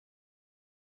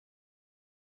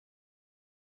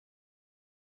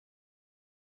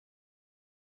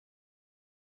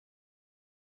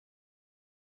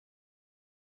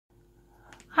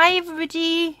Hi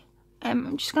everybody.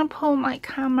 I'm just going to pull my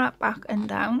camera back and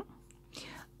down.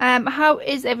 How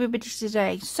is everybody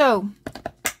today? So,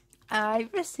 I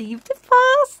received a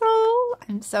parcel.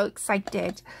 I'm so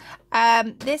excited.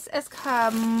 This has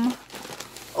come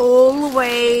all the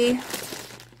way.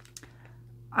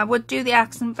 I would do the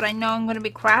accent, but I know I'm going to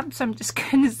be crap, so I'm just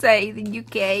going to say the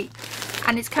UK.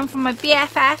 And it's come from my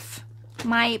BFF,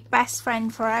 my best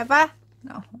friend forever.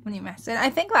 No, I'm only messing.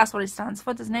 I think that's what it stands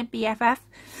for, doesn't it? BFF.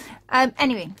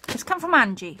 Anyway, it's come from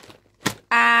Angie.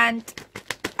 And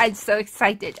I'm so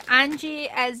excited. Angie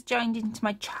has joined into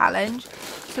my challenge.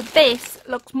 So this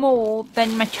looks more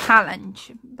than my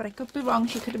challenge. But I could be wrong.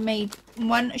 She could have made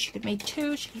 1, she could have made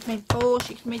 2, she could have made 4,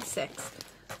 she could have made 6.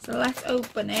 So let's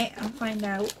open it and find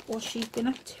out what she's been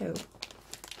up to.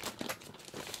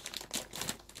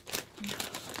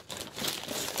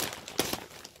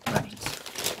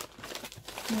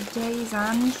 My days,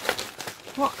 Ange.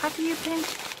 What have you been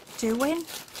doing?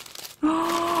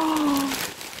 Oh,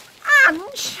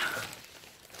 Ange.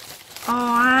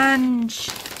 Oh, Ange.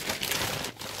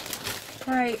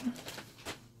 Right.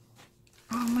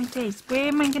 Oh, my days. Where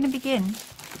am I going to begin?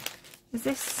 Is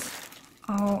this...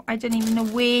 Oh, I don't even know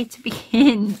where to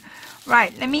begin.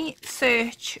 Right, let me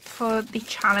search for the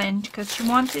challenge because she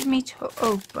wanted me to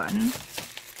open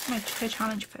her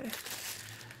challenge first.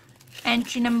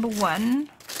 Entry number 1.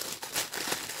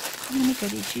 How many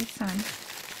goodies you sent?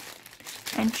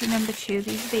 Entry number 2.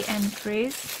 These are the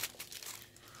entries.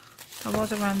 I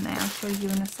was around there. I'll show you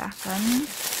in a second.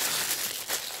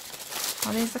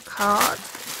 Oh, there's a card.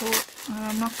 So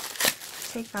I'm not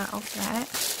take that off there.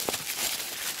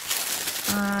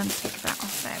 And take that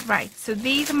off there. Right. So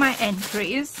these are my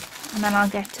entries, and then I'll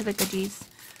get to the goodies.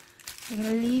 I'm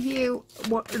gonna leave you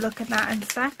look at that in a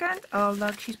second. Oh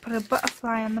look, she's put a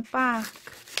butterfly on the back.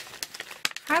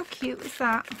 How cute is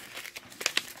that?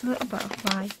 A little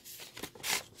butterfly.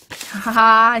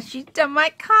 Haha, she's done my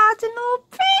cardinal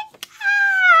pink.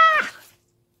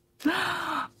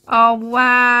 Ah! Oh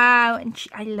wow, and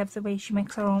I love the way she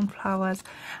makes her own flowers.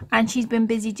 And she's been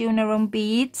busy doing her own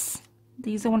beads.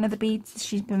 These are one of the beads that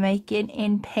she's been making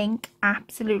in pink.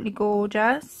 Absolutely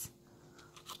gorgeous.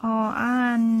 Oh,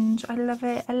 and I love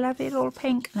it. I love it all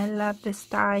pink, and I love this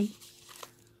dye.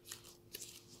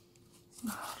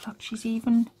 Oh, look, she's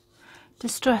even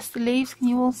distressed the leaves. Can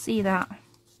you all see that?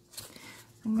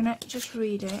 I'm gonna just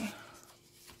read it.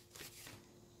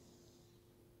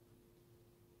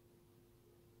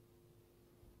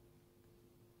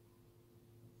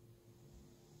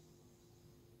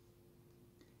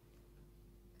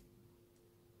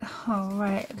 Oh,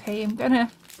 right, okay, I've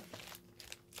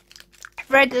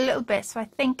read a little bit, so I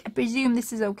presume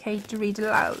this is okay to read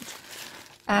aloud.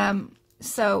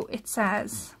 So it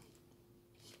says,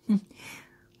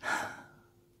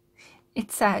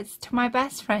 to my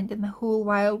best friend in the whole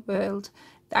wide world,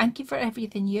 thank you for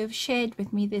everything you have shared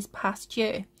with me this past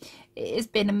year. It has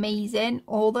been amazing,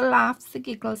 all the laughs, the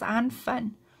giggles and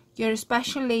fun. You're a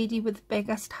special lady with the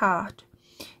biggest heart.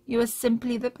 You are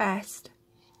simply the best.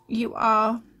 You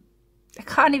are... I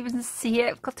can't even see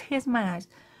it. I've got tears in my eyes.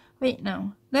 Wait,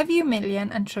 no. Love you million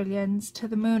and trillions to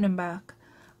the moon and back.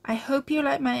 I hope you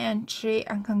like my entry,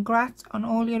 and congrats on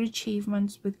all your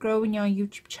achievements with growing your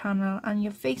YouTube channel and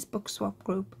your Facebook swap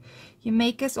group. You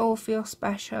make us all feel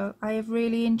special. I have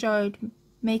really enjoyed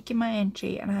making my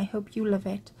entry, and I hope you love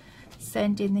it.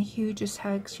 Sending the hugest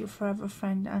hugs, your forever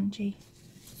friend, Angie.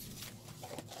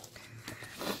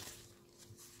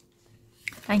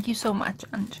 Thank you so much,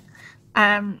 Ange.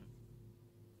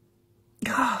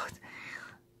 God,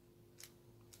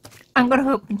 I'm going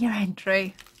to open your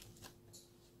entry.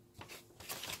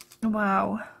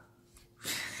 Wow.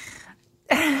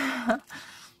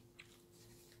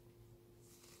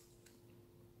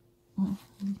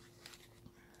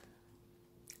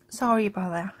 Sorry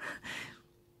about that.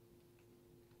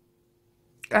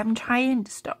 I'm trying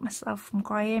to stop myself from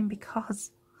crying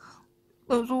because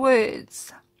those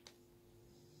words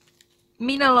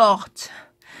mean a lot.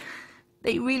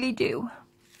 They really do.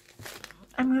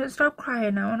 I'm going to stop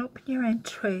crying now and open your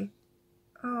entry.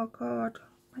 Oh God,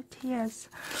 my tears.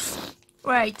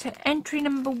 Right, entry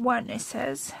number 1 it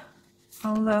says.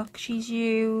 Oh look, she's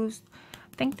used,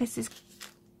 I think this is,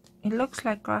 it looks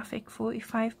like graphic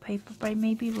 45 paper, but I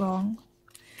may be wrong.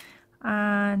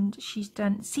 And she's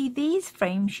done, see these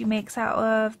frames she makes out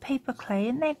of paper clay,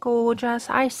 and they're gorgeous.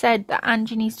 I said that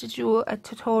Angie needs to do a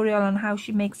tutorial on how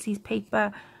she makes these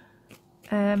paper,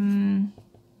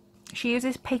 she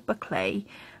uses paper clay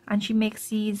and she makes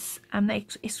these,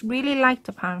 it's really light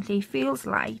apparently, feels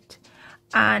light,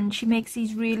 and she makes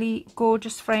these really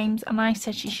gorgeous frames, and I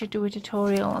said she should do a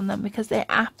tutorial on them because they're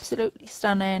absolutely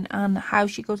stunning, and how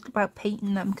she goes about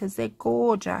painting them because they're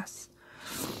gorgeous.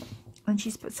 And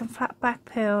she's put some flat back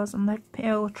pearls on the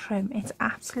pearl trim. It's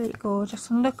absolutely gorgeous,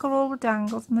 and look at all the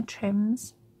dangles and the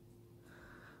trims.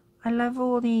 I love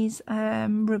all these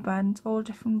ribbons, all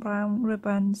different brown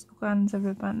ribbons, organza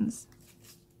ribbons.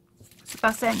 So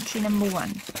that's entry number 1.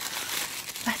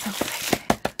 Let's open it.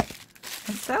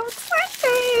 I'm so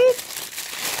excited!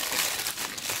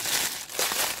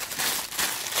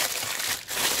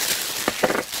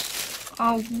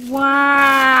 Oh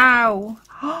wow!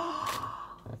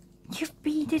 You've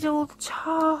beaded all the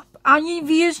top, and you've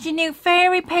used your new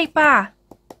fairy paper.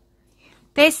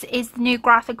 This is the new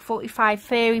Graphic 45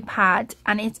 fairy pad,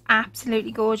 and it's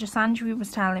absolutely gorgeous. Angie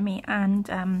was telling me,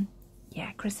 and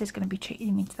yeah, Chris is going to be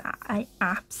treating me to that. I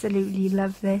absolutely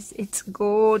love this. It's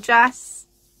gorgeous.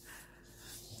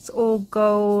 It's all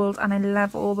gold, and I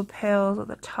love all the pearls at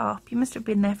the top. You must have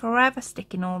been there forever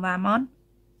sticking all them on.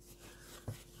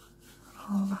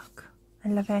 Oh look, I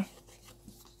love it.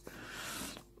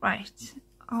 Right.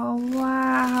 Oh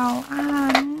wow,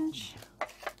 Ange.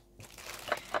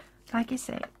 Like I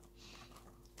said,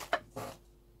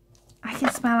 I can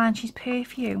smell Angie's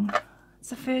perfume.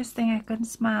 It's the first thing I can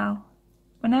smell.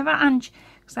 Whenever Angie,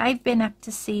 because I've been up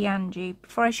to see Angie,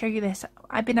 before I show you this,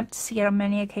 I've been up to see her on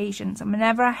many occasions, and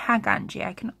whenever I hug Angie,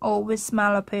 I can always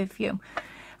smell her perfume.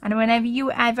 And whenever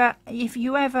if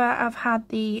you ever have had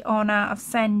the honour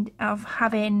of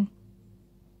having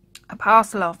a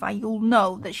parcel off her, you'll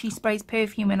know that she sprays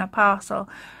perfume in her parcel.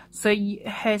 So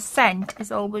her scent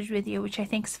is always with you, which I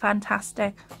think is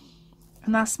fantastic.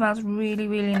 And that smells really,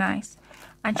 really nice.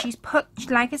 And she's put,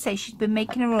 like I say, she's been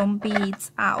making her own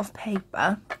beads out of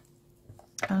paper.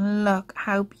 And look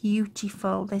how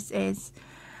beautiful this is.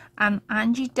 And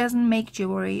Angie doesn't make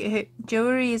jewellery. Her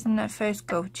jewellery isn't her first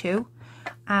go-to.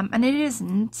 And it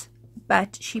isn't.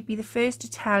 But she'd be the first to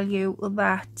tell you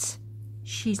that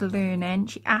she's learning.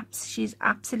 She's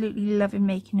absolutely loving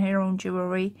making her own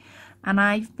jewellery. And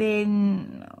I've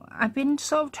been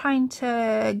sort of trying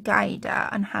to guide her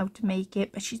on how to make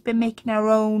it, but she's been making her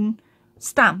own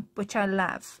stamp, which I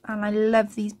love. And I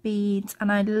love these beads,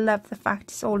 and I love the fact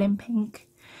it's all in pink.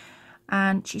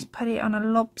 And she's put it on a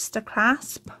lobster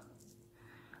clasp,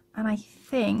 and I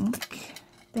think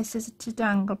this is to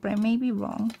dangle, but I may be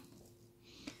wrong.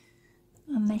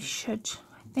 And I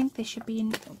think there should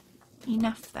be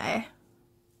enough there.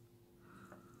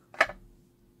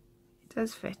 It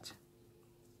does fit.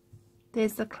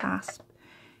 There's the clasp.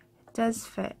 It does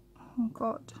fit. Oh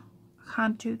god, I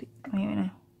can't do the. Wait a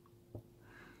minute.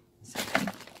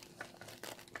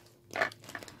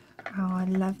 Oh, I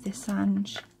love this,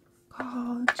 Ange.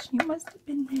 God, you must have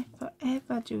been there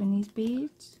forever doing these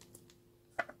beads.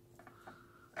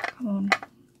 Come on.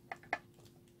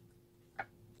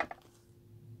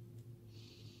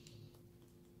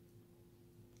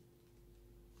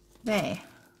 There.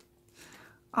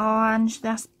 Oh, Ange,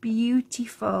 that's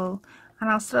beautiful. And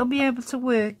I'll still be able to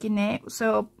work in it,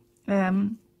 so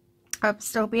I'll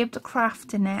still be able to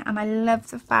craft in it. And I love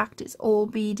the fact it's all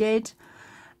beaded,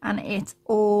 and it's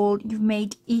all, you've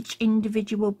made each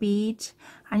individual bead,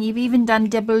 and you've even done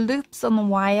double loops on the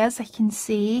wires, I can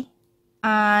see.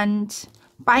 And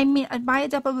by a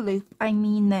double loop, I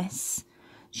mean this.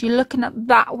 So you're looking at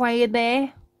that wire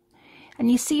there,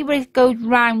 and you see where it goes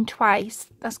round twice.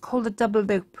 That's called a double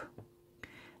loop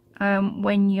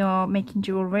when you're making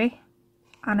jewellery.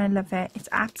 And I love it. It's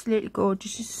absolutely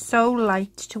gorgeous. It's so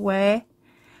light to wear,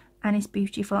 and it's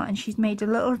beautiful. And she's made a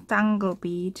little dangle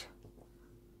bead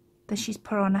that she's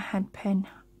put on a head pin.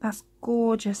 That's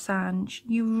gorgeous, Ange.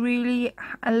 You really,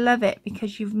 I love it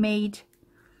because you've made,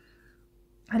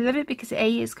 I love it because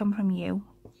A, has come from you,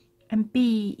 and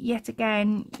B, yet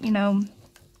again, you know,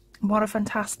 what a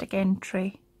fantastic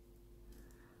entry.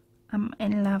 I'm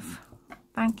in love.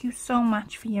 Thank you so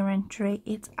much for your entry.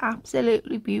 It's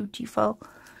absolutely beautiful.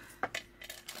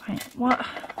 Right, what?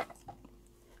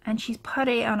 And she's put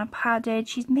it on a padded,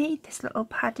 she's made this little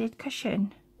padded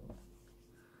cushion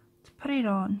to put it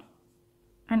on.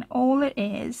 And all it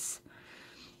is,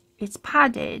 it's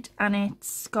padded, and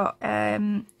it's got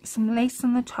some lace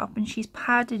on the top, and she's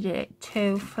padded it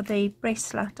too for the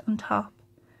bracelet on top.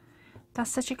 That's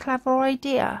such a clever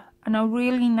idea, and a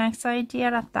really nice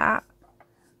idea at that.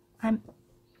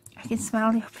 I can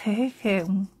smell your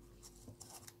perfume.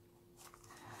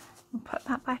 We'll put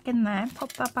that back in there,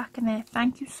 pop that back in there.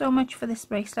 Thank you so much for this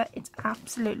bracelet. It's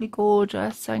absolutely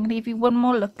gorgeous. So I'm going to give you one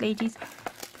more look, ladies,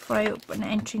 before I open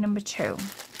entry number 2.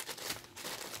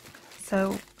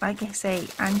 So, like I say,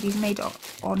 Angie's made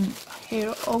on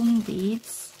her own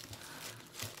beads.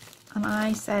 and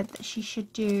I said that she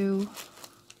should do,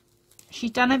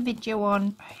 she's done a video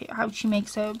on how she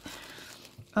makes her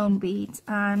own beads,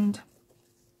 and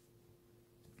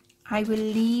I will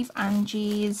leave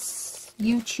Angie's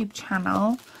YouTube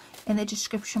channel in the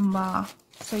description bar,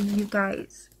 so you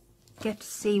guys get to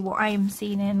see what I am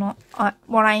seeing and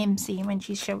what I am seeing when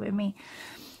she's showing me.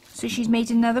 So she's made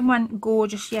another one,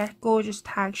 gorgeous, yeah, gorgeous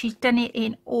tag. She's done it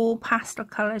in all pastel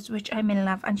colours, which I'm in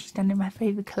love, and she's done it in my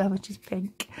favourite colour, which is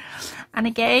pink. And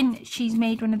again, she's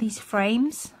made one of these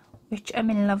frames, which I'm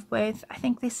in love with. I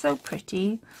think they're so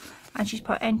pretty. And she's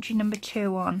put entry number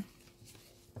 2 on.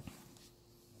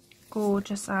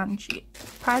 Gorgeous, Angie.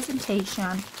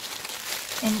 Presentation.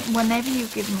 And whenever you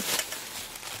give me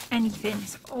anything,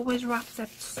 it's always wrapped up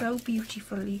so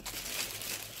beautifully.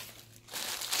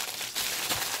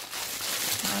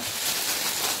 Right.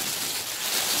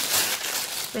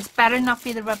 This better not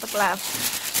be the rubber glove.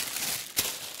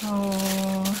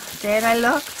 Oh, dare I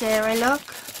look? Dare I look?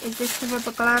 Is this the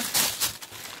rubber glove?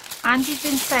 Angie's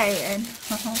been saying,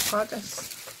 oh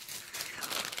goddess.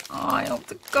 Oh, I hope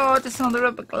to God it's not the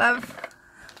rubber glove.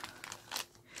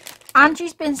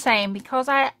 Angie's been saying, because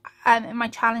in my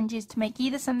challenge is to make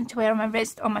either something to wear on my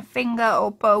wrist or my finger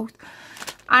or both,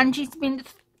 Angie's been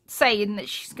saying that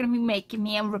she's going to be making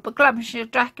me a rubber glove and she'll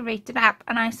decorate it up.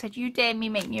 And I said, you dare me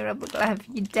make me a rubber glove,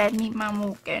 you dead meat man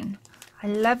walking. I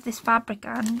love this fabric,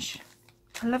 Ange.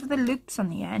 I love the loops on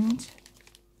the end.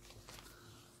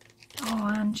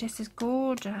 Oh, Ange, this is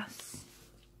gorgeous.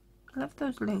 I love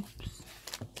those loops.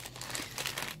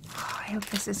 Oh, I hope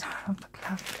this is a rubber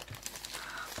glove.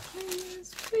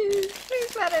 Please, please,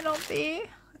 please let it not be.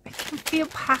 I can feel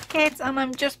packets and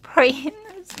I'm just praying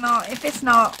it's not. If it's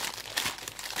not,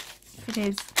 if it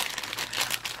is,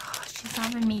 oh, she's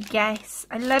having me guess.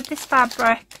 I love this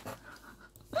fabric.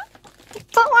 But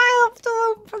I have to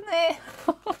open it.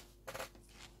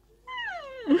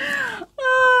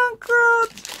 Oh God.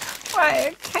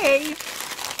 Right, okay.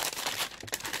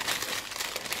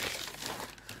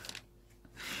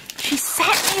 She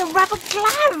sent me a rubber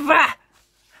glove.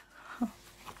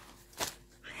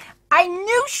 I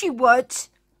knew she would.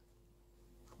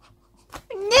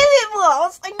 I knew it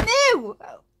was. I knew.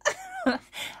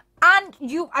 And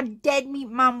you are dead meat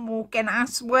man walking, I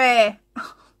swear.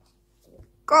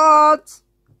 God,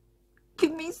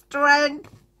 give me strength.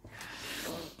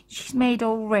 She's made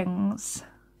all rings.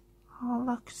 Oh,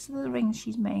 look, see the rings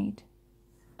she's made.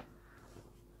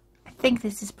 I think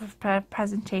this is for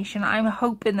presentation. I'm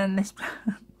hoping in this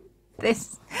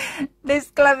this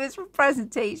glove is for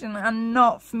presentation and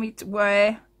not for me to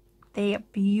wear. They are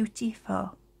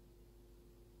beautiful.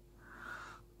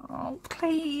 Oh,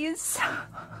 please.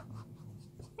 I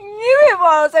knew it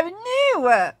was. I knew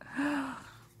it.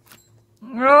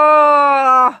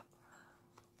 Oh.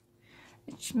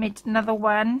 She made another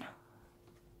one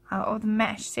out of the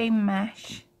mesh, same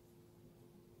mesh.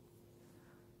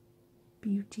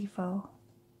 Beautiful.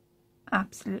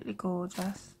 Absolutely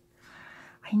gorgeous.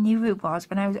 I knew it was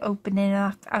when I was opening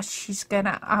up. She's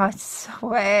gonna, I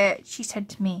swear, she said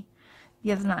to me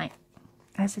the other night,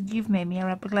 I said, you've made me a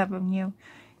rubber glove, haven't you?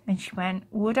 And she went,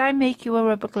 would I make you a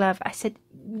rubber glove? I said,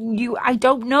 I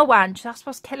don't know, Ange, that's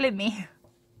what's killing me.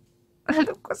 And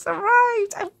look what's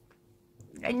arrived.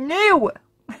 I knew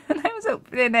when I was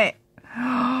opening it.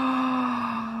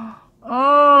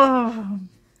 Oh,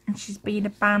 and she's been a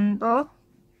bandle.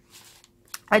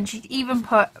 And she's even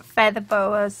put feather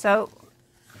boas, so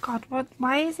God,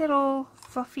 why is it all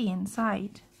fluffy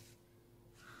inside?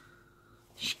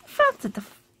 She felted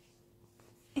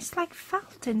it's like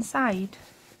felt inside.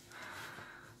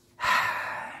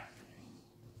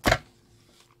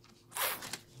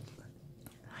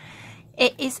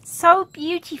 It is so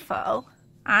beautiful,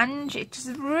 and it's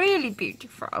really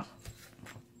beautiful.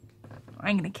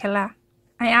 I'm gonna kill her.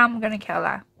 I am gonna kill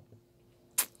her.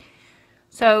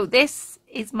 So this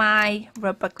is my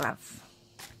rubber glove.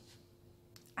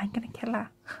 I'm gonna kill her.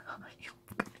 I'm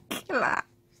gonna kill her.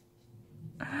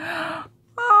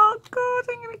 Oh God,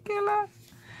 I'm gonna kill her.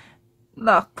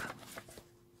 Look.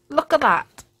 Look at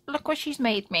that. Look what she's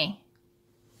made me.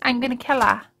 I'm gonna kill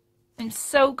her. I'm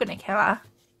so gonna kill her.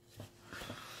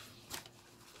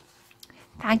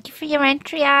 Thank you for your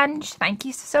entry, Ange. Thank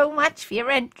you so much for your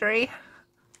entry.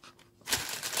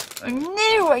 I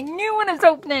knew when I was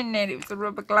opening it was a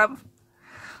rubber glove.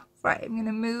 Right, I'm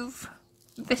gonna move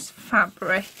this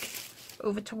fabric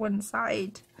over to one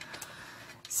side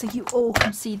so you all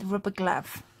can see the rubber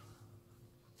glove.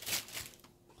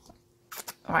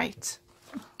 Right.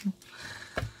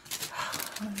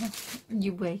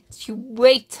 You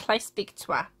wait till I speak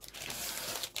to her.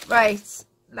 Right,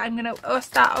 I'm gonna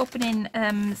start opening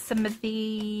some of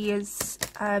these.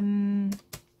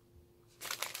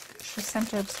 She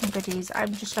sent over some goodies.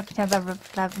 I'm just looking at the rubber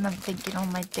glove and I'm thinking, oh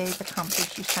my days, I can't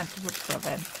believe she sent a rubber glove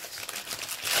in.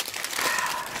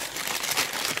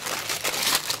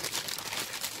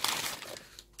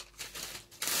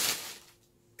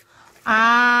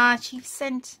 Ah, she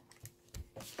sent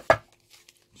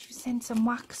some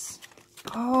wax.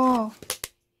 Oh,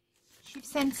 she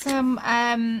sent some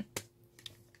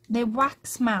the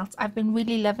wax melt. I've been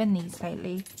really loving these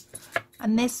lately.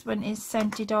 And this one is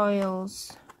scented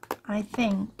oils. I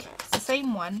think it's the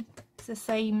same one. It's the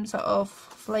same sort of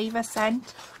flavour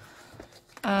scent.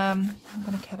 I'm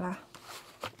gonna kill her.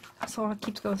 That's all that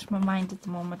keeps going through my mind at the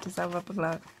moment is that rubber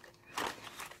glove.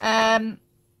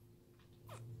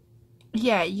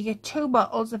 Yeah, you get 2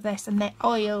 bottles of this and they're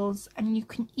oils, and you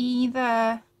can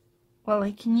either, well,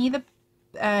 I can either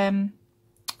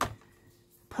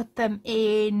put them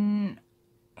in,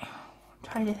 I'm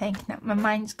trying to think now, my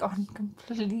mind's gone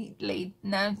completely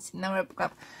now. It's no rubber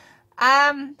glove.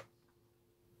 I've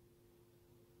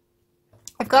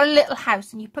got a little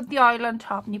house, and you put the oil on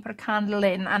top and you put a candle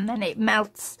in, and then it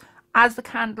melts as the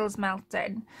candle's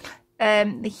melting.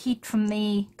 The heat from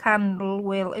the candle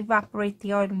will evaporate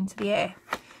the oil into the air.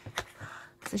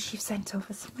 So she's sent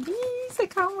over some of these. I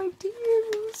can't wait to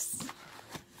use.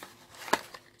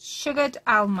 Sugared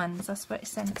almonds, that's what it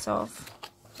scents of.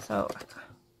 So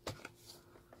they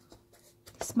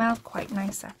smell quite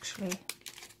nice actually.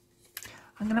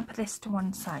 I'm going to put this to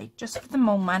one side just for the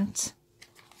moment.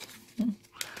 Yeah,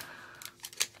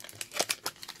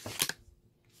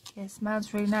 it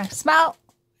smells really nice. Smell!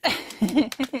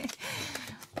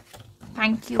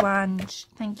 Thank you, Ange.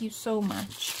 Thank you so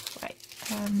much. Right.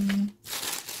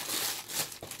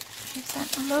 She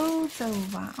sent loads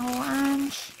over. Oh,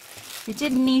 Ange. You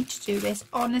didn't need to do this.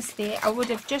 Honestly, I would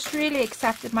have just really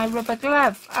accepted my rubber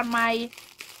glove and my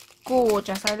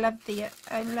gorgeous. I love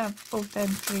both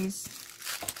entries.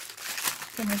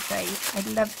 I'm gonna say I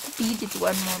love the beaded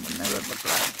one more than the rubber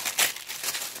glove.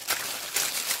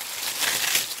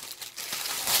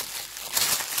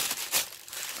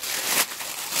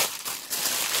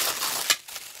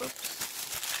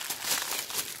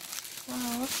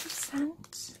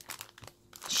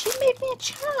 She made me a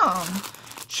charm.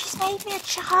 She's made me a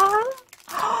charm.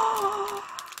 Oh,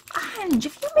 Ange,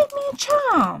 have you made me a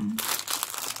charm?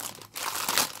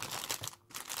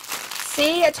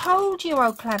 See, I told you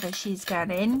how clever she's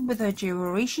getting with her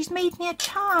jewellery. She's made me a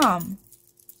charm.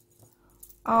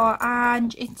 Oh,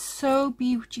 Ange, it's so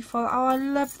beautiful. Oh, I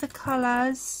love the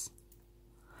colours.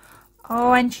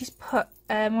 Oh, and she's put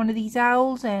one of these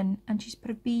owls in, and she's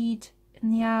put a bead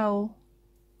in the owl.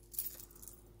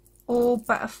 All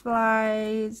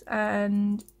butterflies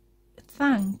and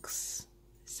thanks,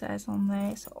 it says on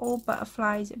there. So all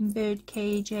butterflies and bird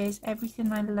cages,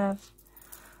 everything I love.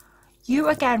 You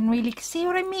again really see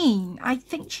what I mean? I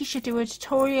think she should do a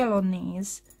tutorial on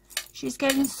these. She's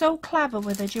getting so clever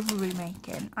with her jewellery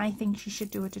making. I think she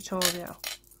should do a tutorial.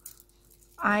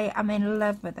 I am in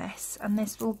love with this, and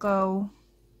this will go.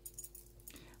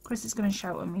 Chris is going to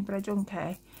shout at me, but I don't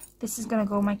care. This is going to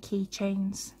go on my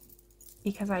keychains.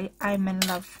 Because I'm in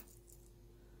love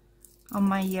on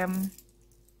my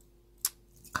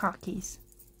car keys.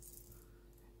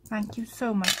 Thank you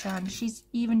so much, Anne. She's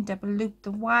even double looped the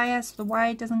wire so the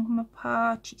wire doesn't come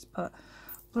apart. She's put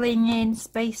bling in,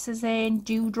 spacers in,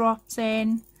 dewdrops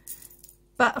in,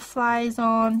 butterflies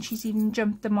on. She's even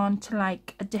jumped them onto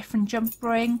like a different jump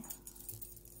ring.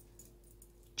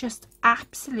 Just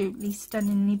absolutely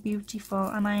stunningly beautiful,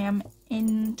 and I am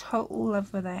in total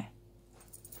love with it.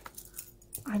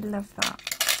 I love that.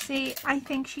 See, I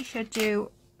think she should do.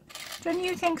 Don't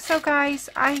you think so, guys?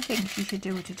 I think she should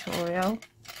do a tutorial.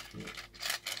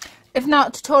 If not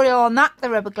a tutorial on that,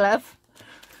 the rubber glove.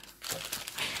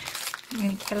 I'm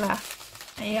going to kill her.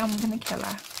 I am going to kill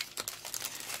her.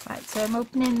 Right, so I'm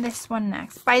opening this one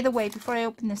next. By the way, before I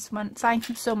open this one, thank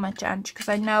you so much, Ange, because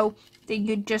I know that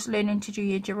you're just learning to do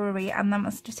your jewellery, and that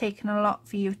must have taken a lot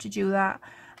for you to do that.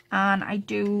 And I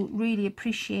do really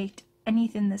appreciate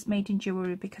anything that's made in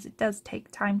jewellery, because it does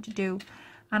take time to do.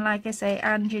 And like I say,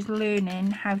 Angie's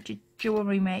learning how to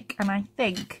jewellery make, and I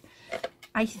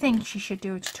think she should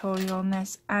do a tutorial on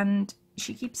this. And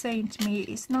she keeps saying to me,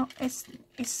 it's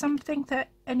something that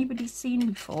anybody's seen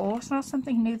before. It's not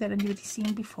something new that anybody's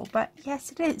seen before, but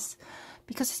yes, it is,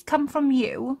 because it's come from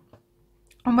you.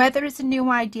 And whether it's a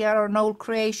new idea or an old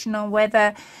creation, or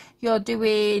whether you're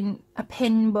doing a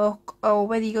pin book, or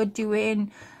whether you're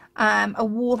doing a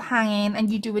wall hanging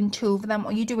and you're doing 2 of them,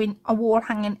 or you're doing a wall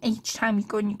hanging each time you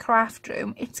go in your craft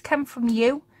room, it's come from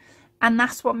you, and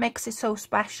that's what makes it so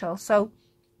special. So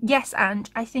yes, Ange,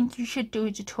 I think you should do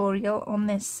a tutorial on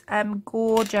this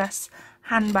gorgeous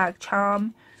handbag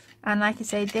charm. And like I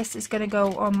say, this is going to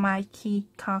go on my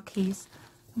car keys.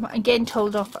 I'm getting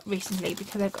told off recently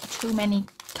because I've got too many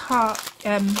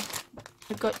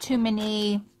I've got too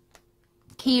many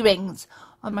key rings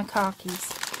on my car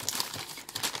keys.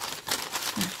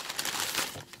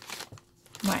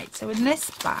 Right, so in this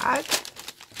bag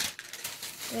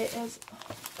there is,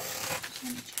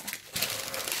 let me check.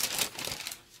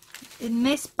 In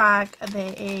this bag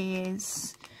there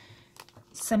is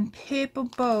some purple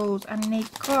bows, and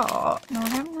they've got, no, I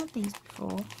haven't had these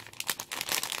before.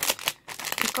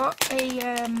 They've got a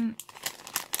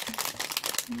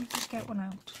let me just get one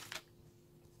out.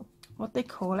 What they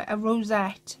call it, a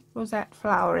rosette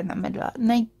flower in the middle, and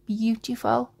they're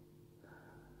beautiful,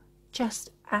 just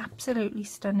absolutely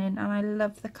stunning, and I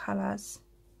love the colours.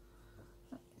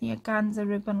 The organza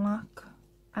ribbon look,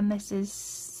 and this is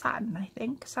satin, I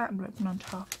think, satin ribbon on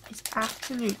top. It's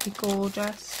absolutely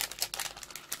gorgeous.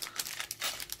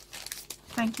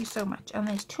 Thank you so much. And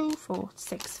there's 2, 4,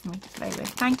 6 for me to play with.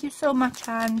 Thank you so much,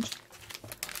 Ange.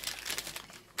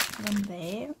 One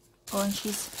there. Oh, and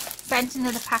she's sent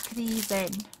another pack of these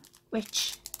in,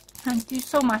 which, thank you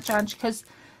so much, Ange, because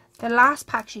the last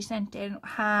pack she sent in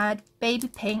had baby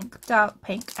pink, dark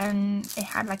pink, and it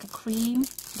had like a cream.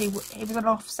 It was an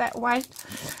offset white.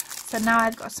 So now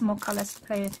I've got some more colours to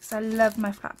play with, because I love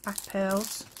my flat back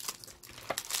pearls.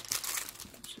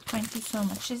 So thank you so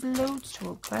much. There's loads to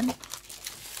open.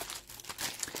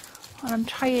 I'm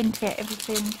trying to get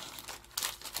everything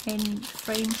in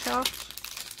frame shot,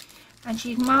 and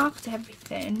she's marked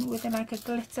everything with like a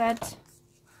glittered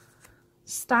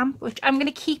stamp, which I'm going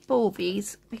to keep all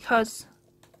these because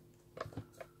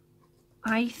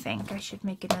I think I should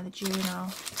make another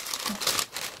journal.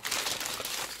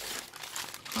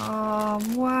 Oh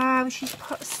wow, she's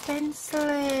put a stencil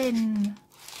in.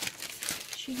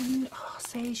 She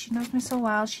knows me so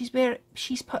well. She's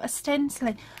put a stencil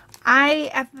in. I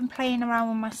have been playing around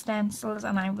with my stencils,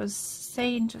 and I was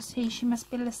saying to her, she must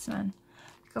be listening,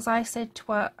 because I said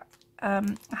to her,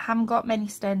 I haven't got many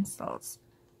stencils.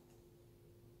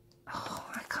 Oh,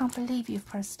 I can't believe you've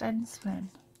put a stencil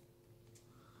in.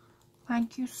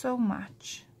 Thank you so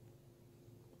much.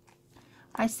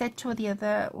 I said to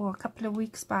her a couple of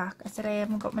weeks back, I said I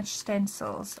haven't got much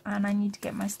stencils and I need to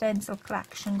get my stencil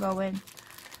collection going.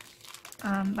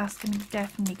 That's going to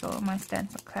definitely go in my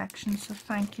stencil collection, so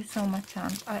thank you so much,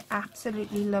 Ange. I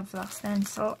absolutely love that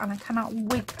stencil and I cannot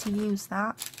wait to use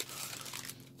that.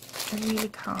 I really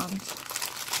can't.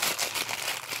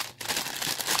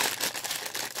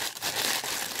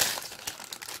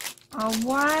 Oh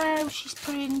wow, she's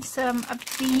put in some of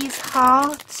these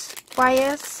heart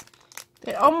wires.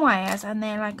 They're on wires and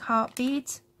they're like heart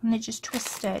beads, and they're just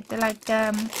twisted. They're like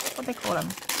what do they call them?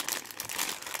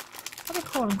 What do they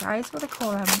call them, guys? What do they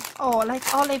call them? Oh,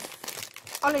 like olive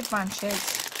branches,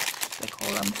 they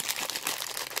call them.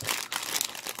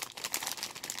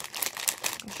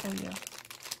 I'll show you,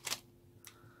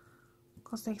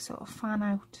 because they sort of fan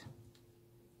out.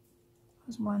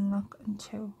 There's 1 look and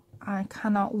 2. I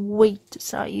cannot wait to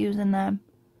start using them.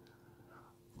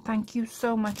 Thank you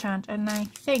so much, Aunt. And I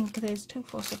think there's 2,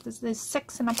 4, 6. There's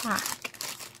 6 in a pack.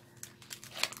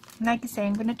 Like I say,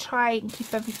 I'm going to try and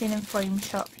keep everything in frame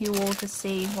shot for you all to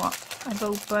see what I've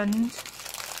opened.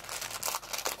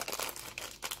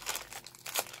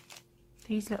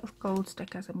 These little gold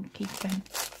stickers I'm keeping.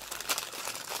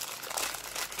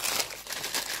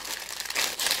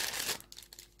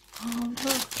 Oh,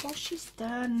 look what she's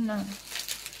done.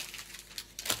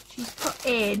 She's put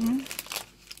in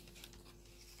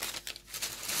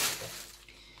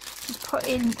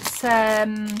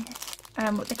some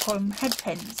what they call them, head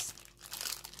pins.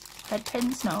 Head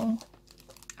pins? No,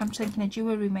 I'm thinking of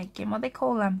jewellery making. What they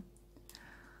call them?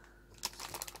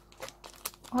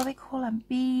 What they call them?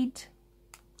 Bead?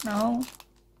 No.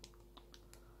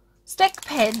 Stick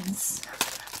pins.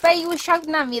 But you were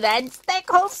shouting at me then. They're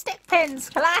called stick pins,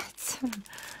 Colette.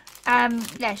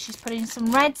 Yeah, she's put in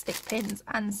some red stick pins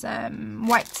and some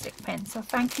white stick pins. So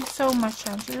thank you so much,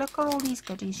 Angie. Look at all these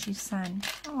goodies she's sent.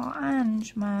 Oh,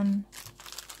 Ange, man.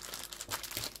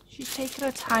 She's taken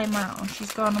her time out and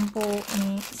she's gone and bought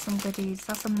me some goodies.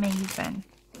 That's amazing.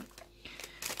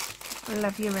 I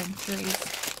love your entries.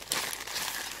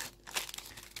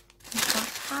 There's that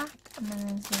pack, and then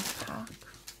there's this pack.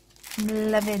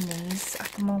 I'm loving these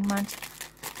at the moment.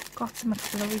 Got them a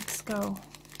couple of weeks ago.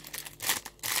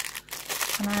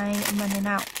 And I am running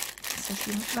out. So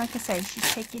she, like I say, she's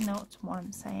taking notes on what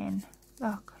I'm saying.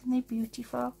 Look, aren't they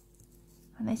beautiful?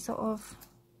 And they sort of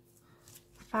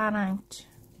fan out.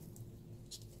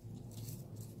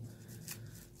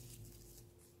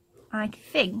 I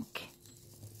think,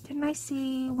 didn't I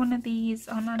see one of these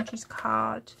on Angie's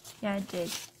card? Yeah, I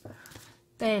did.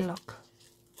 There, look.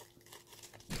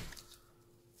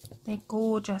 They're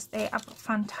gorgeous. They are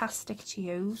fantastic to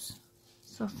use.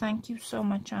 So thank you so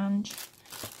much, Ange.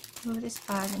 Look this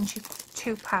bag, and she's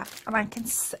 2-pack. And I can,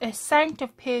 a scent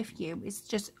of perfume is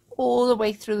just all the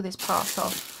way through this parcel.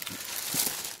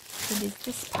 So there's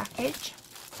this package.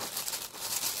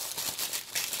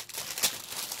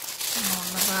 Oh,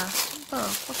 look at that.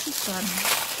 Look what she's done.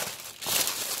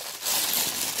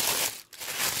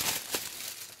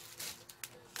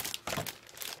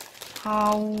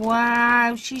 Oh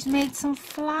wow, she's made some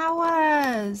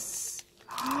flowers.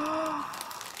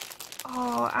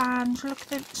 Oh, and look at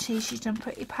that. See, she's done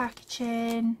pretty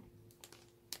packaging.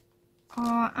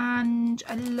 Oh, and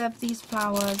I love these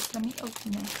flowers. Let me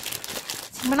open it.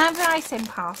 See, whenever I send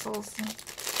parcels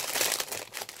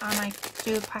and I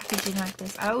do a packaging like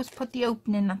this, I always put the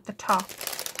opening at the top,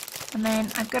 and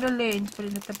then I've got to learn to put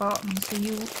it at the bottom, so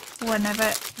you,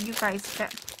 whenever you guys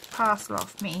get a parcel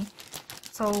off me,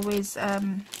 it's always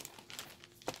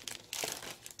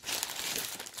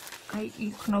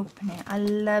you can open it. I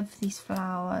love these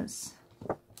flowers.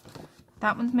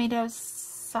 That one's made out of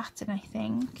satin, I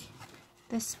think.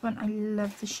 This one, I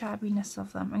love the shabbiness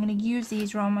of them. I'm going to use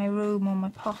these around my room on my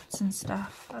pots and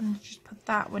stuff, and just put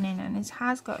that one in, and it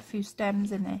has got a few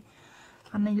stems in it,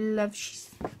 and I love she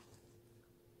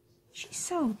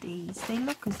sewed these. They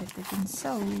look as if they've been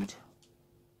sewed.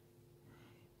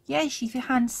 Yeah, she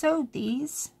hand sewed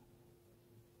these.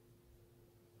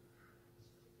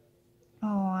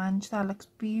 Oh, and that looks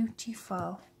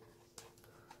beautiful.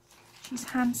 She's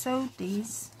hand sewed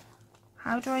these.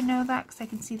 How do I know that? Because I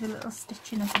can see the little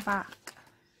stitching at the back.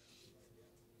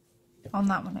 On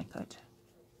that one I could.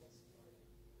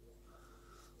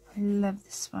 I love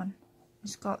this one.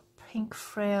 It's got pink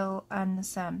frill and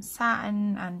some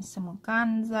satin and some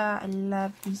organza. I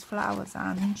love these flowers,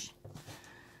 Ange.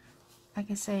 Like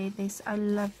I say, I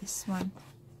love this one.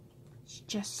 It's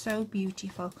just so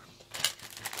beautiful.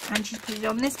 And she's put it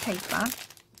on this paper,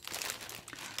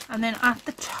 and then at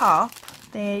the top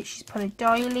there she's put a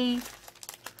doily.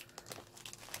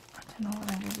 I don't know what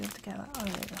I'm going to be able to get that. Oh,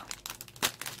 there we go.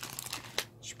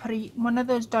 She put one of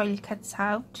those doily cuts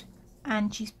out,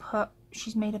 and she's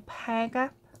made a peg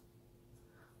up.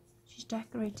 She's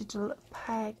decorated a little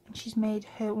peg, and she's made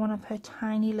one of her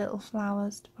tiny little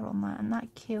flowers to put on that. Isn't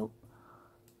that cute?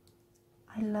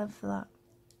 I love that.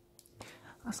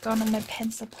 That's gone on my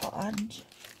pencil pot, and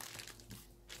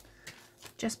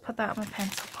just put that on my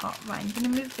pencil pot. Right, I'm going to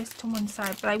move this to one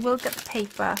side, but I will get the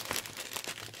paper,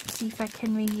 see if I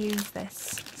can reuse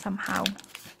this somehow.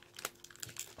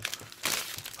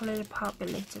 Pull it apart a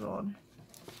bit later on.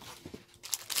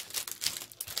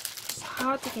 It's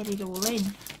hard to get it all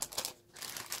in.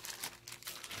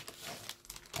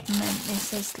 And then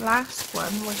there's this last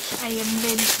one, which I am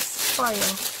going to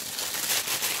spoil.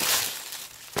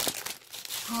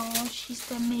 Oh, she's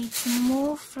then made some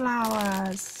more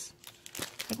flowers.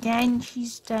 Again,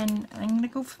 she's done, I'm going to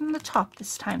go from the top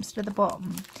this time instead of the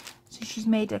bottom. So she's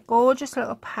made a gorgeous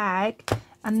little peg,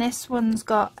 and this one's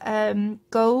got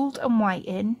gold and white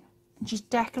in. And she's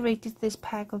decorated this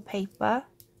peg with paper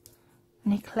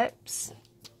and eclipse.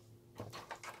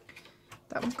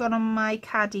 That one's got on my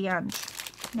caddy, Ange,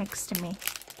 next to me.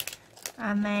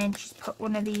 And then she's put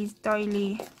one of these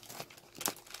doily.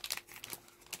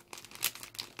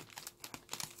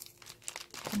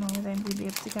 I don't know if I'm going to be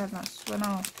able to get that one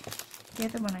off. The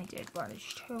other one I did, well, it's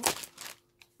true.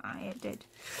 I did.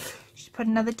 She's put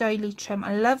another doily trim.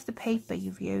 I love the paper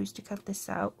you've used to cut this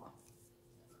out.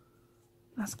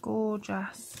 That's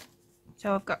gorgeous.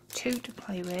 So I've got two to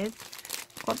play with.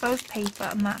 I've got those paper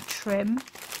and that trim.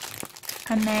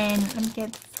 And then let me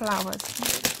get the flowers.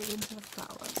 Let's dig into the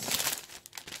flowers.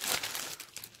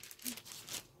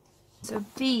 So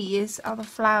these are the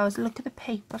flowers. Look at the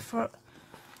paper for.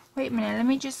 Wait a minute, let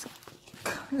me just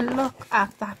look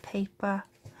at that paper.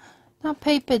 That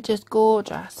paper is just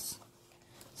gorgeous.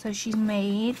 So she's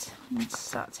made, let's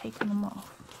start taking them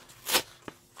off.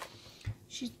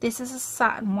 This is a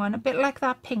satin one, a bit like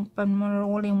that pink one, we're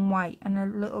all in white and a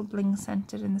little bling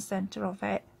centered in the center of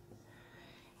it.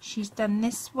 She's done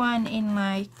this one in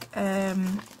like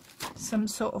some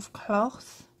sort of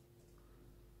cloth.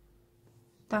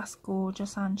 That's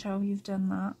gorgeous, Anjo, you've done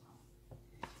that.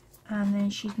 And then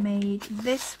she's made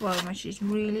this one, which is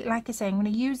really, like I say, I'm going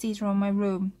to use these around my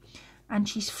room. And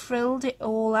she's frilled it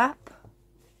all up.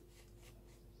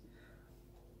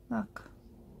 Look.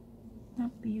 Isn't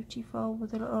that beautiful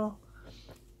with a little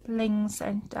bling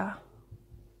centre.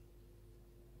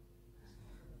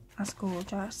 That's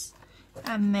gorgeous.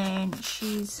 And then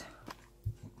she's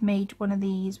made one of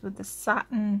these with the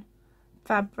satin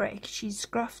fabric. She's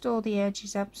scruffed all the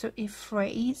edges up so it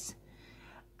frays,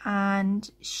 and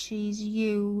she's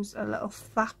used a little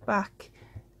flat back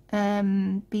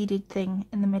beaded thing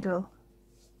in the middle.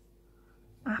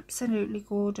 Absolutely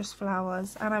gorgeous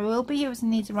flowers, and I will be using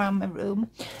these around my room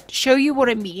to show you what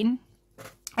I mean.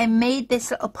 I made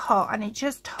this little pot, and it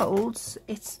just holds,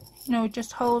 it's, you know, it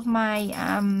just holds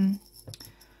my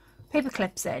paper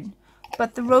clips in,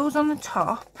 but the rose on the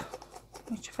top,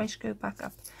 which if I screw back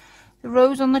up, the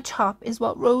rose on the top is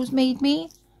what Rose made me.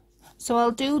 So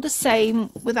I'll do the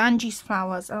same with Angie's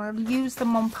flowers, and I'll use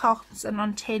them on pots and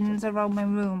on tins around my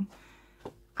room.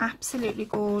 Absolutely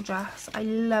gorgeous. I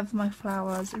love my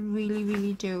flowers, I really,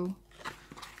 really do.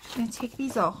 I'm going to take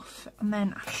these off, and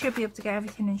then I should be able to get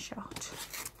everything in shot.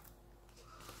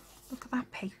 Look at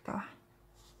that paper.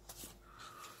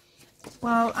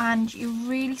 Well, and you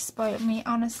really spoiled me,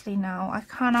 honestly. Now I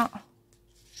cannot.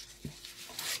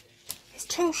 It's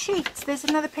 2 sheets. There's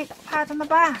another paper pad on the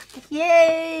back.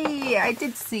 Yay! I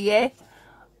did see it.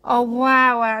 Oh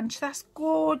wow, Ange, that's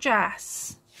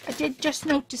gorgeous. I did just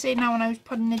notice it now when I was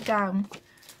putting it down.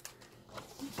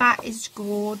 That is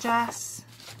gorgeous.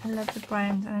 I love the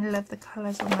browns, and I love the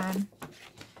colours on them.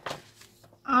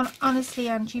 Honestly,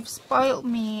 Ange, you've spoilt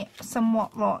me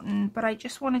somewhat rotten, but I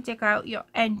just want to dig out your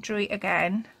entry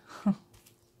again.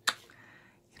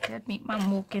 Dead meat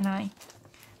man walking eye.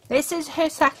 This is her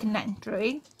second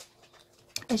entry.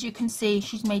 As you can see,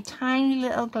 she's made tiny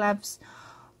little gloves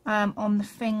on the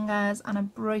fingers, and a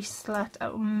bracelet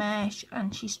out of mesh,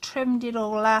 and she's trimmed it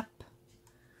all up.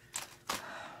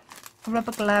 A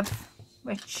rubber glove,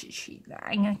 which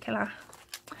I'm gonna kill her.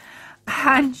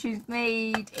 And she's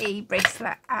made a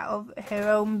bracelet out of her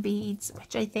own beads,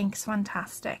 which I think is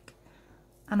fantastic.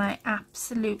 And I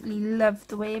absolutely love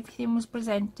the way everything was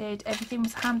presented. Everything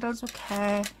was handled with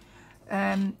care.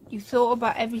 You thought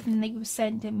about everything that you were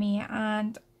sending me,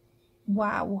 and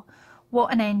wow,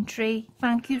 what an entry.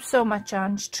 Thank you so much,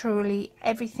 Ange. Truly,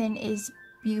 everything is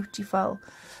beautiful.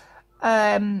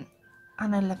 And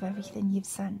I love everything you've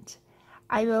sent.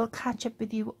 I will catch up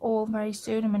with you all very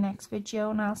soon in my next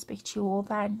video, and I'll speak to you all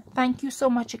then. Thank you so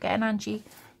much again, Angie.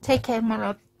 Take care, my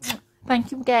love.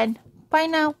 Thank you again. Bye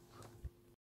now.